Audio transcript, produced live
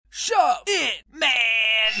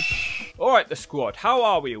Alright the squad, how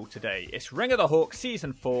are we all today? It's Ring of the Hawk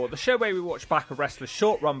Season 4, the show where we watch back a wrestler's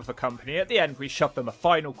short run with a company. At the end we shove them a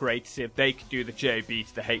final grade to see if they could do the JOB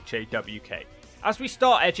to the HAWK. As we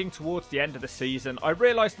start edging towards the end of the season, I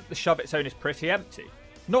realise that the Shove It Zone is pretty empty.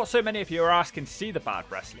 Not so many of you are asking to see the bad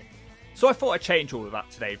wrestling. So I thought I'd change all of that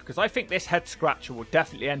today because I think this head scratcher will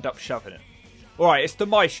definitely end up shoving it. Alright, it's the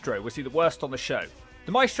Maestro. Was he the worst on the show?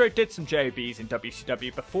 The Maestro did some JOBs in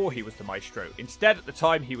WCW before he was the Maestro. Instead, at the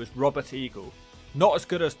time, he was Robert Eagle. Not as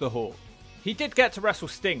good as the Hawk. He did get to wrestle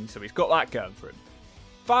Sting, so he's got that going for him.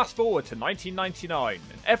 Fast forward to 1999,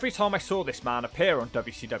 and every time I saw this man appear on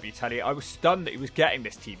WCW telly, I was stunned that he was getting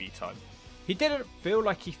this TV time. He didn't feel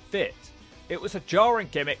like he fit. It was a jarring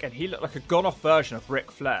gimmick, and he looked like a gone-off version of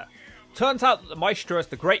Ric Flair. Turns out that the Maestro is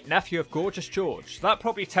the great nephew of Gorgeous George, so that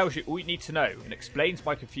probably tells you all you need to know, and explains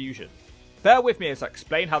my confusion. Bear with me as I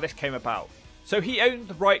explain how this came about. So he owned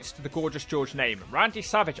the rights to the Gorgeous George name, and Randy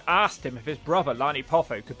Savage asked him if his brother Lanny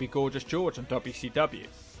Poffo could be Gorgeous George on WCW.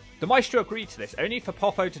 The Maestro agreed to this, only for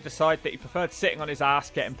Poffo to decide that he preferred sitting on his ass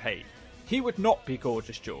getting paid. He would not be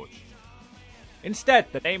Gorgeous George. Instead,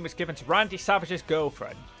 the name was given to Randy Savage's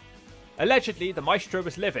girlfriend. Allegedly, the Maestro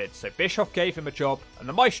was livid, so Bischoff gave him a job, and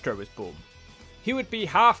the Maestro was born. He would be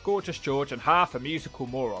half Gorgeous George and half a musical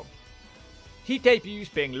moron. He debuts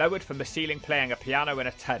being lowered from the ceiling playing a piano in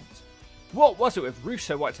a tent. What was it with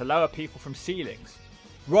Russo wanting to lower people from ceilings?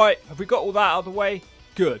 Right, have we got all that out of the way?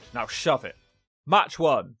 Good, now shove it. Match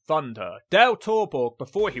 1, Thunder. Dale Torborg,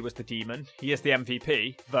 before he was the Demon, he is the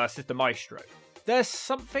MVP, versus the Maestro. There's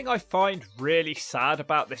something I find really sad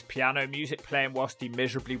about this piano music playing whilst he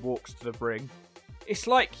miserably walks to the ring. It's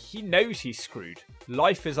like he knows he's screwed.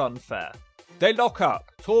 Life is unfair. They lock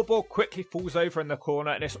up, Torborg quickly falls over in the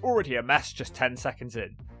corner and it's already a mess just 10 seconds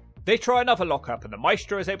in. They try another lock up and the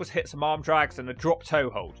Maestro is able to hit some arm drags and a drop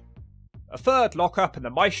toe hold. A third lock up and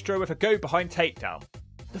the Maestro with a go behind takedown.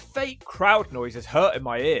 The fake crowd noise is hurting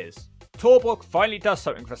my ears. Torborg finally does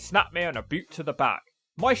something with a snapmare and a boot to the back.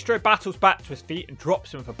 Maestro battles back to his feet and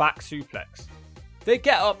drops him with a back suplex. They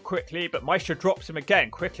get up quickly but Maestro drops him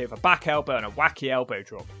again quickly with a back elbow and a wacky elbow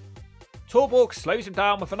drop. Torborg slows him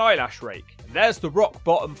down with an eyelash rake, and there's the rock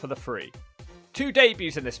bottom for the 3. 2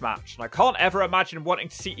 debuts in this match, and I can't ever imagine wanting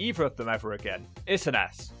to see either of them ever again. It's an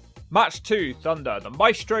S. Match 2, Thunder, the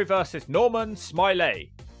Maestro versus Norman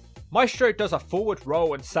Smiley. Maestro does a forward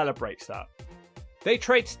roll and celebrates that. They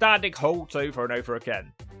trade standing holds over and over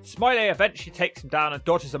again. Smiley eventually takes him down and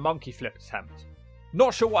dodges a monkey flip attempt.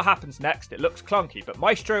 Not sure what happens next, it looks clunky, but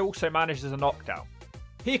Maestro also manages a knockdown.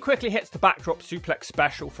 He quickly hits the backdrop suplex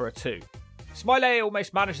special for a 2. Smiley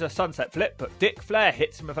almost manages a sunset flip, but Dick Flair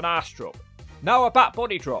hits him with an ass drop. Now a back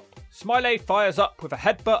body drop. Smiley fires up with a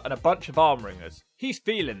headbutt and a bunch of arm ringers. He's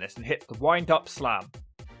feeling this and hits the wind up slam.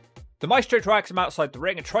 The Maestro drags him outside the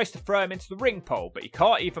ring and tries to throw him into the ring pole, but he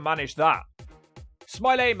can't even manage that.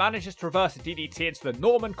 Smiley manages to reverse a DDT into the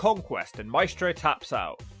Norman Conquest and Maestro taps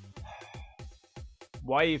out.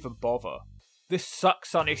 Why even bother? This sucks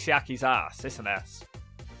Sonny Siaki's ass, it's an S.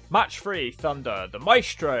 Match 3, Thunder, the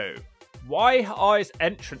Maestro. Why are his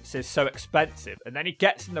entrances so expensive and then he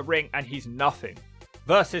gets in the ring and he's nothing?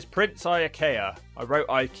 Versus Prince Ikea. I wrote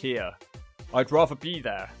Ikea. I'd rather be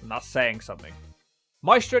there, and that's saying something.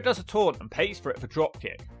 Maestro does a taunt and pays for it with a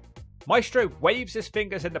dropkick. Maestro waves his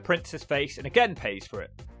fingers in the Prince's face and again pays for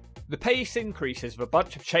it. The pace increases with a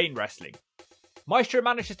bunch of chain wrestling. Maestro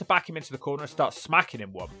manages to back him into the corner and starts smacking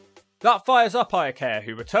him one. That fires up Ikea,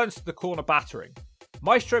 who returns to the corner battering.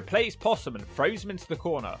 Maestro plays possum and throws him into the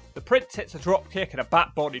corner. The Prince hits a drop kick and a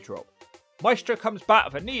back body drop. Maestro comes back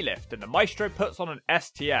with a knee lift and the Maestro puts on an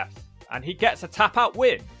STF. And he gets a tap out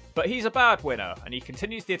win. But he's a bad winner and he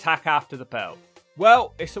continues the attack after the bell.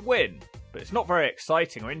 Well, it's a win, but it's not very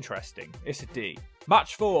exciting or interesting. It's a D.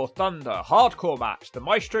 Match 4, Thunder, hardcore match. The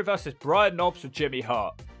Maestro versus Brian Knobbs with Jimmy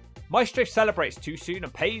Hart. Maestro celebrates too soon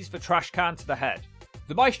and pays the trash can to the head.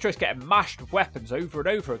 The Maestro's getting mashed with weapons over and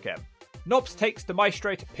over again. Knobbs takes the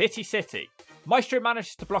Maestro to Pity City. Maestro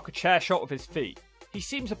manages to block a chair shot with his feet. He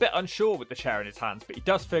seems a bit unsure with the chair in his hands, but he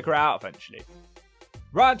does figure it out eventually.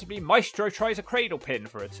 Randomly, Maestro tries a cradle pin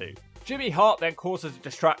for a 2. Jimmy Hart then causes a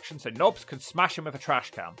distraction so Knobbs can smash him with a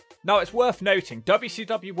trash can. Now it's worth noting,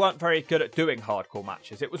 WCW weren't very good at doing hardcore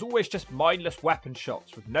matches. It was always just mindless weapon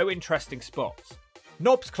shots with no interesting spots.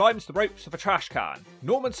 Knobbs climbs the ropes with a trash can.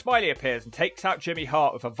 Norman Smiley appears and takes out Jimmy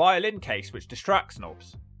Hart with a violin case which distracts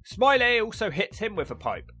Knobbs. Smiley also hits him with a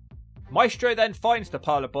pipe. Maestro then finds the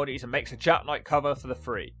pile of bodies and makes a jackknife cover for the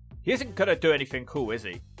 3. He isn't gonna do anything cool, is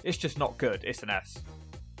he? It's just not good, it's an S.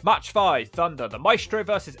 Match 5, Thunder, the Maestro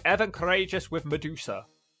versus Evan Courageous with Medusa.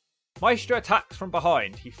 Maestro attacks from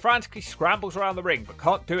behind. He frantically scrambles around the ring but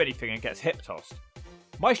can't do anything and gets hip tossed.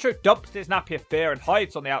 Maestro dumps his nappy of fear and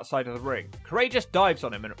hides on the outside of the ring. Courageous dives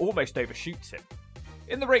on him and almost overshoots him.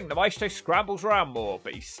 In the ring, the Maestro scrambles around more,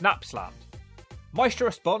 but he's snap slammed. Maestro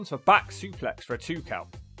responds with a back suplex for a 2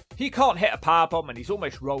 count. He can't hit a powerbomb and he's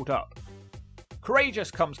almost rolled up.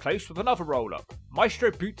 Courageous comes close with another roll up.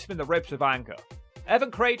 Maestro boots him in the ribs with anger.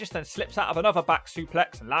 Evan Courageous then slips out of another back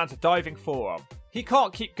suplex and lands a diving forearm. He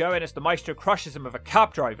can't keep going as the Maestro crushes him with a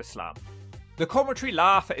cab driver slam. The commentary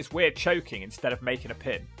laugh at his weird choking instead of making a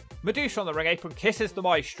pin. Medusa on the ring apron kisses the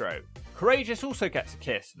Maestro. Courageous also gets a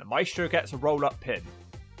kiss and the Maestro gets a roll-up pin.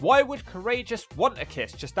 Why would Courageous want a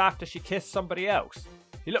kiss just after she kissed somebody else?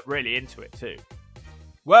 He looked really into it too.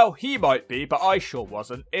 Well, he might be, but I sure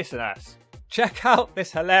wasn't. It's an S. Check out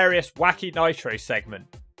this hilarious Wacky Nitro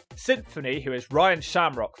segment. Symphony, who is Ryan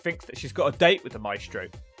Shamrock, thinks that she's got a date with the Maestro,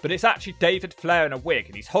 but it's actually David Flair in a wig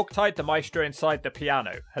and he's hogtied the Maestro inside the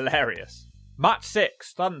piano. Hilarious. Match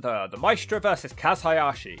 6, Thunder, the Maestro vs Kaz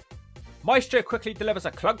Hayashi. Maestro quickly delivers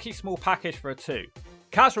a clunky small package for a 2.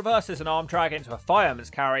 Kaz reverses an arm drag into a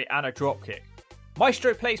fireman's carry and a dropkick.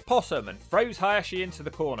 Maestro plays possum and throws Hayashi into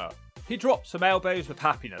the corner. He drops some elbows with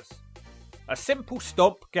happiness. A simple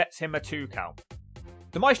stomp gets him a 2 count.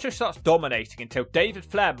 The Maestro starts dominating until David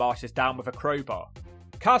Flair marches down with a crowbar.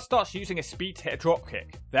 Kaz starts using his speed to hit a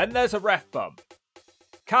dropkick. Then there's a ref bump.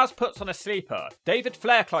 Kaz puts on a sleeper. David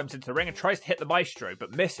Flair climbs into the ring and tries to hit the Maestro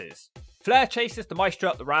but misses. Flair chases the Maestro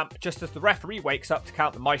up the ramp just as the referee wakes up to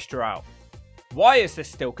count the Maestro out. Why is this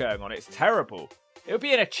still going on? It's terrible. It would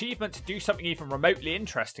be an achievement to do something even remotely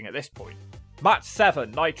interesting at this point. Match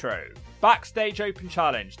 7, Nitro. Backstage open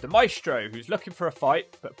challenge. The Maestro, who's looking for a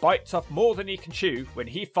fight, but bites off more than he can chew when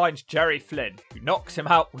he finds Jerry Flynn, who knocks him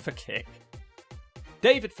out with a kick.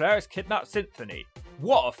 David Flair has kidnapped Symphony.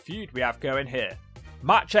 What a feud we have going here.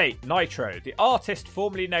 Match 8, Nitro. The artist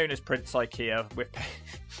formerly known as Prince Ikea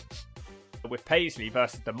with Paisley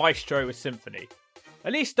versus the Maestro with Symphony.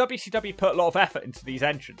 At least WCW put a lot of effort into these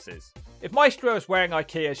entrances. If Maestro was wearing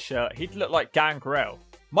Ikea's shirt, he'd look like Gangrel.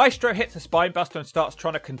 Maestro hits a spinebuster and starts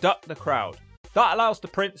trying to conduct the crowd. That allows the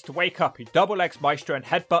Prince to wake up. He double legs Maestro and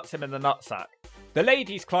headbutts him in the nutsack. The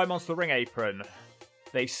ladies climb onto the ring apron.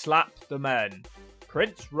 They slap the men.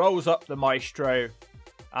 Prince rolls up the Maestro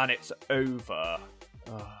and it's over.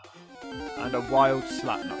 And a wild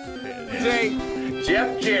slapnut appears.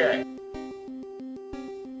 Jeff Jarrett.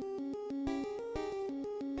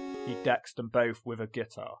 He decks them both with a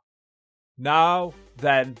guitar. Now,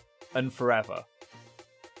 then, and forever.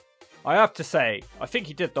 I have to say, I think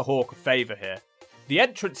he did the Hawk a favour here. The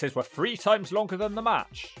entrances were 3 times longer than the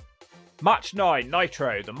match. Match 9,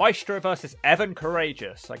 Nitro, the Maestro versus Evan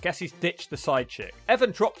Courageous. I guess he's ditched the side chick.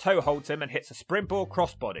 Evan drop toe holds him and hits a springboard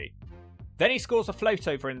crossbody. Then he scores a float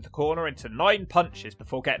over in the corner into 9 punches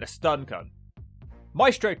before getting a stun gun.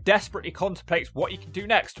 Maestro desperately contemplates what he can do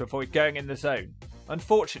next to avoid going in the zone.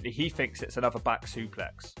 Unfortunately, he thinks it's another back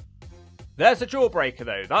suplex. There's a jawbreaker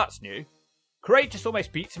though, that's new. Courageous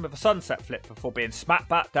almost beats him with a sunset flip before being smacked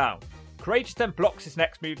back down. Courageous then blocks his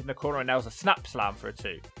next move in the corner and nails a snap slam for a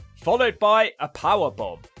 2. Followed by a power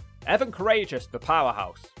bomb. Evan Courageous, the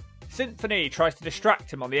powerhouse. Symphony tries to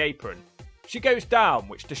distract him on the apron. She goes down,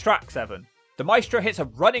 which distracts Evan. The Maestro hits a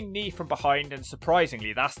running knee from behind and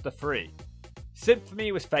surprisingly that's the 3.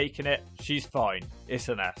 Symphony was faking it, she's fine, it's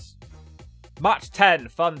an S. Match 10,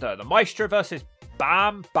 Thunder, the Maestro versus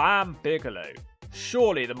Bam Bam Bigelow.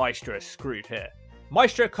 Surely the Maestro is screwed here.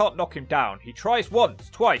 Maestro can't knock him down. He tries once,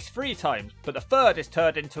 twice, 3 times, but the 3rd is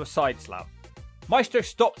turned into a side slam. Maestro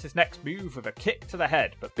stops his next move with a kick to the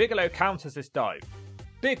head, but Bigelow counters his dive.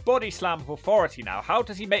 Big body slam with authority now. How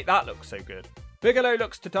does he make that look so good? Bigelow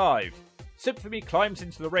looks to dive. Symphony climbs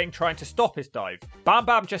into the ring trying to stop his dive. Bam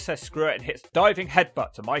Bam just says screw it and hits diving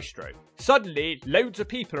headbutt to Maestro. Suddenly, loads of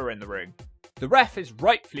people are in the ring. The ref is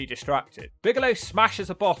rightfully distracted. Bigelow smashes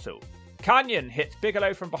a bottle. Canyon hits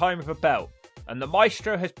Bigelow from behind with a belt. And the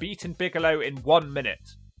Maestro has beaten Bigelow in 1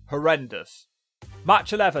 minute. Horrendous.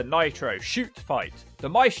 Match 11, Nitro, shoot fight. The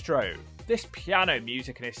Maestro. This piano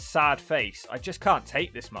music and his sad face. I just can't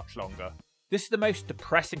take this much longer. This is the most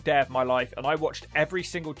depressing day of my life and I watched every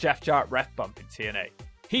single Jeff Jarrett ref bump in TNA.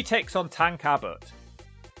 He takes on Tank Abbott.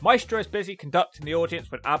 Maestro is busy conducting the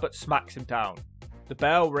audience when Abbott smacks him down. The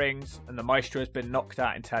bell rings and the Maestro has been knocked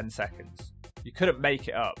out in 10 seconds. You couldn't make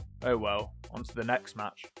it up. Oh well, on to the next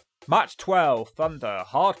match. Match 12, Thunder,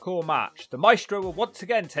 hardcore match. The Maestro will once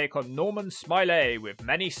again take on Norman Smiley with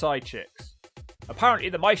many side chicks. Apparently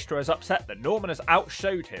the Maestro is upset that Norman has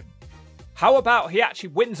outshowed him. How about he actually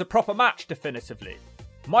wins a proper match definitively?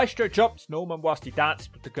 Maestro jumps Norman whilst he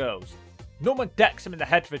dances with the girls. Norman decks him in the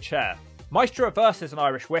head of a chair. Maestro reverses an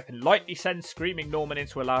Irish whip and lightly sends screaming Norman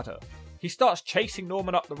into a ladder. He starts chasing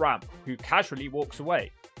Norman up the ramp, who casually walks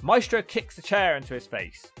away. Maestro kicks the chair into his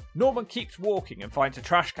face. Norman keeps walking and finds a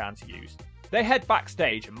trash can to use. They head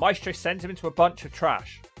backstage and Maestro sends him into a bunch of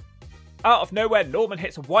trash. Out of nowhere, Norman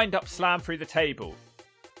hits a wind-up slam through the table.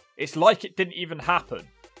 It's like it didn't even happen.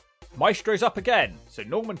 Maestro's up again, so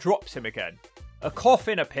Norman drops him again. A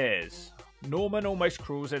coffin appears. Norman almost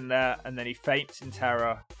crawls in there and then he faints in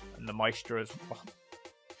terror and the Maestro is...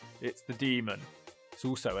 It's the demon. It's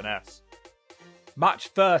also an S. Match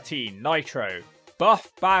 13, Nitro.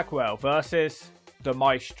 Buff Bagwell versus the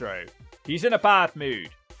Maestro. He's in a bad mood.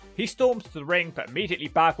 He storms to the ring, but immediately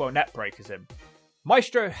Bagwell neckbreakers him.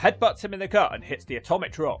 Maestro headbutts him in the gut and hits the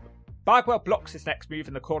atomic drop. Bagwell blocks his next move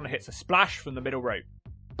in the corner and hits a splash from the middle rope.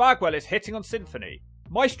 Bagwell is hitting on Symphony.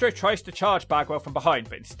 Maestro tries to charge Bagwell from behind,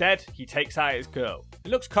 but instead he takes out his girl.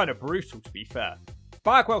 It looks kind of brutal, to be fair.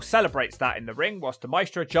 Bagwell celebrates that in the ring whilst the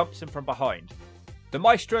Maestro jumps him from behind. The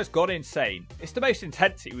Maestro's gone insane. It's the most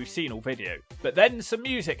intensity we've seen all video. But then some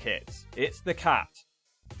music hits. It's the Cat.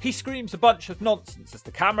 He screams a bunch of nonsense as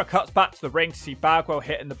the camera cuts back to the ring to see Bagwell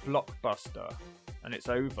hitting the blockbuster. And it's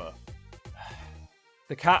over.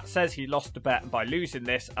 The Cat says he lost the bet and by losing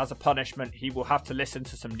this, as a punishment, he will have to listen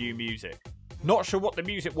to some new music. Not sure what the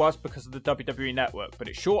music was because of the WWE Network, but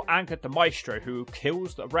it sure angered the Maestro who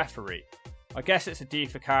kills the referee. I guess it's a D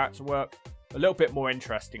for character work. A little bit more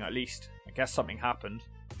interesting at least. I guess something happened.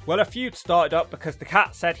 Well, a feud started up because the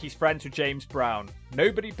Cat said he's friends with James Brown.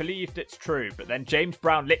 Nobody believed it's true, but then James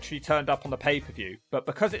Brown literally turned up on the pay-per-view. But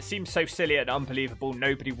because it seemed so silly and unbelievable,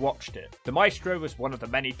 nobody watched it. The Maestro was one of the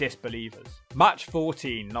many disbelievers. Match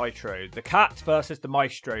 14, Nitro. The Cat versus the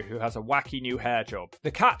Maestro, who has a wacky new hair job.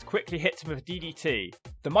 The Cat quickly hits him with a DDT.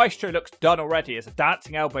 The Maestro looks done already as a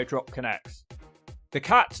dancing elbow drop connects. The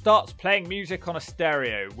Cat starts playing music on a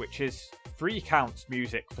stereo, which is 3 counts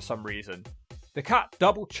music for some reason. The Cat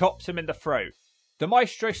double chops him in the throat. The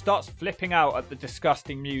Maestro starts flipping out at the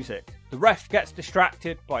disgusting music. The ref gets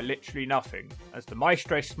distracted by literally nothing, as the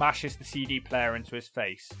Maestro smashes the CD player into his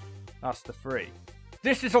face. That's the 3.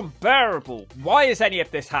 This is unbearable! Why is any of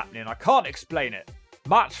this happening? I can't explain it.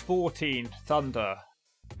 Match 14, Thunder.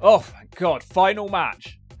 Oh my god, final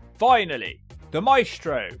match. Finally! The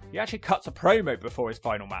Maestro. He actually cuts a promo before his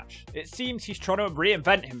final match. It seems he's trying to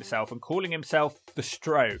reinvent himself and calling himself the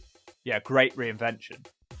Stro. Yeah, great reinvention.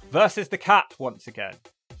 Versus the Cat once again.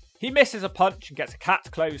 He misses a punch and gets a Cat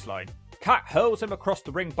clothesline. Cat hurls him across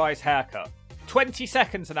the ring by his haircut. 20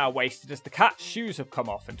 seconds are now wasted as the Cat's shoes have come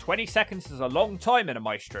off, and 20 seconds is a long time in a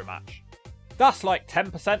Maestro match. That's like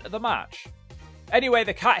 10% of the match. Anyway,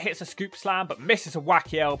 the Cat hits a scoop slam but misses a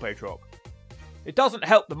wacky elbow drop. It doesn't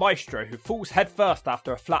help the Maestro, who falls headfirst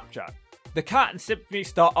after a flapjack. The Cat and Symphony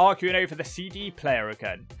start arguing over the CD player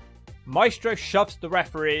again. Maestro shoves the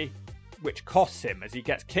referee, which costs him as he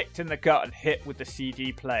gets kicked in the gut and hit with the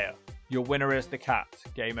CD player. Your winner is the Cat.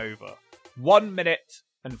 Game over. 1 minute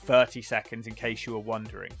and 30 seconds in case you were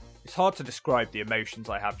wondering. It's hard to describe the emotions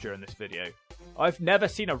I have during this video. I've never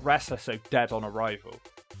seen a wrestler so dead on arrival.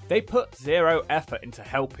 They put zero effort into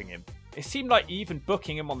helping him. It seemed like even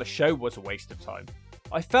booking him on the show was a waste of time.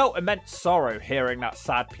 I felt immense sorrow hearing that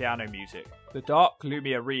sad piano music. The dark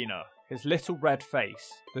gloomy arena, his little red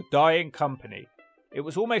face, the dying company. It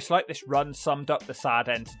was almost like this run summed up the sad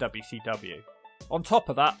end to WCW. On top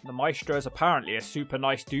of that, the Maestro is apparently a super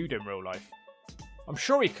nice dude in real life. I'm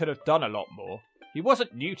sure he could have done a lot more. He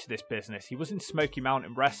wasn't new to this business, he was in Smoky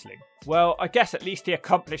Mountain Wrestling. Well, I guess at least he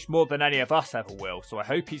accomplished more than any of us ever will, so I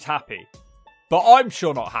hope he's happy. But I'm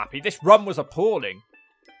sure not happy. This run was appalling.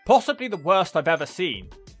 Possibly the worst I've ever seen.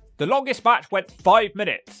 The longest match went 5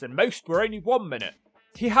 minutes, and most were only 1 minute.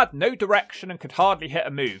 He had no direction and could hardly hit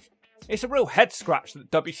a move. It's a real head scratch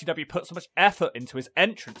that WCW put so much effort into his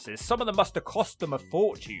entrances. Some of them must have cost them a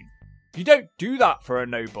fortune. You don't do that for a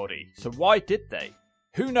nobody, so why did they?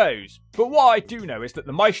 Who knows? But what I do know is that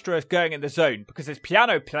the Maestro is going in the zone because his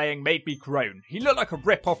piano playing made me groan. He looked like a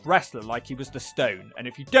rip-off wrestler like he was the Stone, and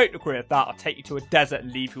if you don't agree with that, I'll take you to a desert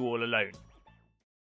and leave you all alone.